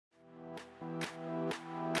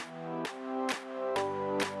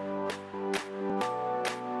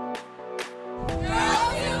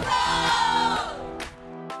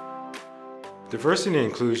Diversity and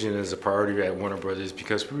inclusion is a priority at Warner Brothers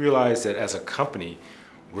because we realize that as a company,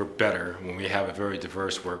 we're better when we have a very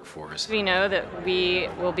diverse workforce. We know that we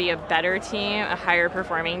will be a better team, a higher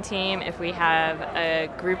performing team, if we have a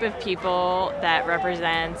group of people that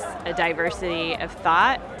represents a diversity of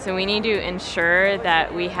thought. So we need to ensure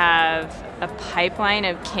that we have a pipeline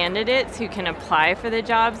of candidates who can apply for the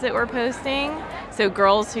jobs that we're posting. So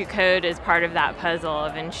Girls Who Code is part of that puzzle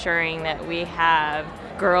of ensuring that we have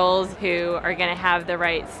girls who are going to have the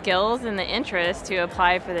right skills and the interest to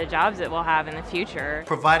apply for the jobs that we'll have in the future.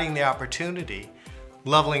 Providing the opportunity,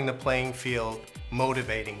 leveling the playing field,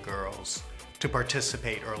 motivating girls to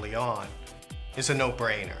participate early on is a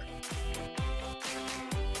no-brainer.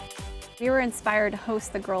 We were inspired to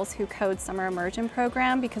host the Girls Who Code Summer Immersion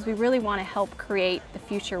program because we really want to help create the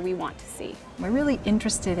future we want to see. We're really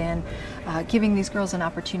interested in giving these girls an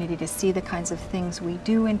opportunity to see the kinds of things we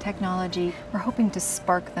do in technology. We're hoping to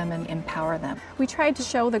spark them and empower them. We tried to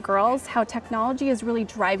show the girls how technology is really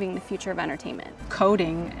driving the future of entertainment.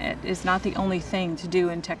 Coding is not the only thing to do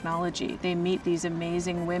in technology. They meet these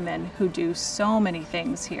amazing women who do so many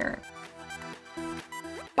things here.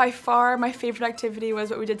 By far, my favorite activity was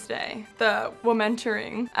what we did today, the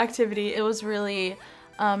womentoring activity. It was really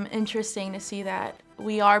interesting to see that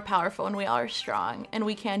we are powerful and we are strong and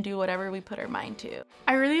we can do whatever we put our mind to.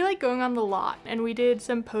 I really like going on the lot, and we did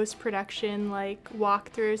some post-production like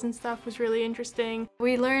walkthroughs and stuff was really interesting.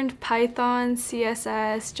 We learned Python,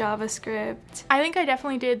 CSS, JavaScript. I think I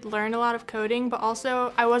definitely did learn a lot of coding, but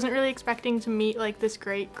also I wasn't really expecting to meet like this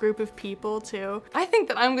great group of people too. I think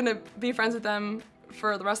that I'm gonna be friends with them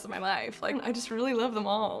for the rest of my life. Like, I just really love them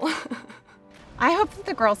all. I hope that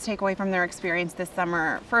the girls take away from their experience this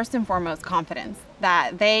summer, first and foremost, confidence,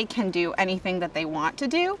 that they can do anything that they want to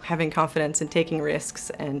do. Having confidence and taking risks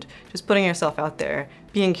and just putting yourself out there,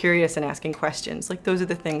 being curious and asking questions. Like, those are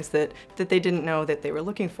the things that they didn't know that they were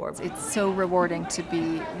looking for. It's so rewarding to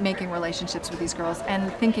be making relationships with these girls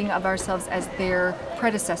and thinking of ourselves as their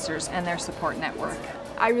predecessors and their support network.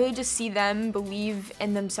 I really just see them believe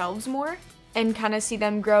in themselves more and kind of see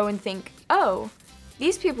them grow and think, oh,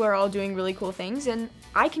 these people are all doing really cool things and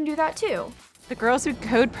I can do that too. The Girls Who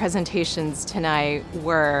Code presentations tonight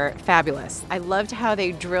were fabulous. I loved how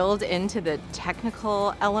they drilled into the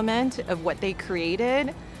technical element of what they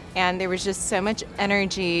created, and there was just so much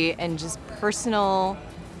energy and just personal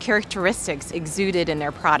characteristics exuded in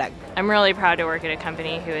their product. I'm really proud to work at a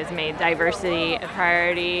company who has made diversity a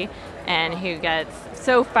priority and who gets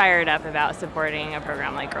so fired up about supporting a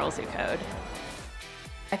program like Girls Who Code.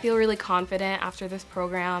 I feel really confident after this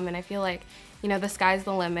program, and I feel like, you know, the sky's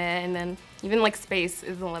the limit, and then even like space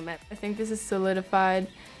is the limit. I think this has solidified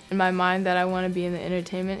in my mind that I want to be in the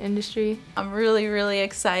entertainment industry. I'm really, really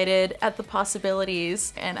excited at the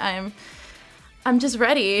possibilities, and I'm just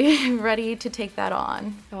ready to take that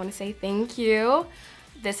on. I want to say thank you.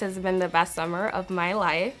 This has been the best summer of my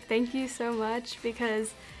life. Thank you so much,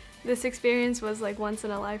 because this experience was like once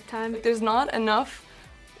in a lifetime. There's not enough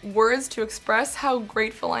words to express how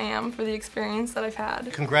grateful I am for the experience that I've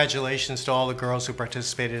had. Congratulations to all the girls who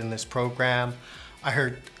participated in this program. I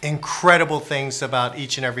heard incredible things about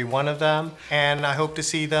each and every one of them, and I hope to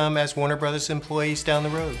see them as Warner Brothers employees down the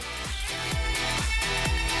road.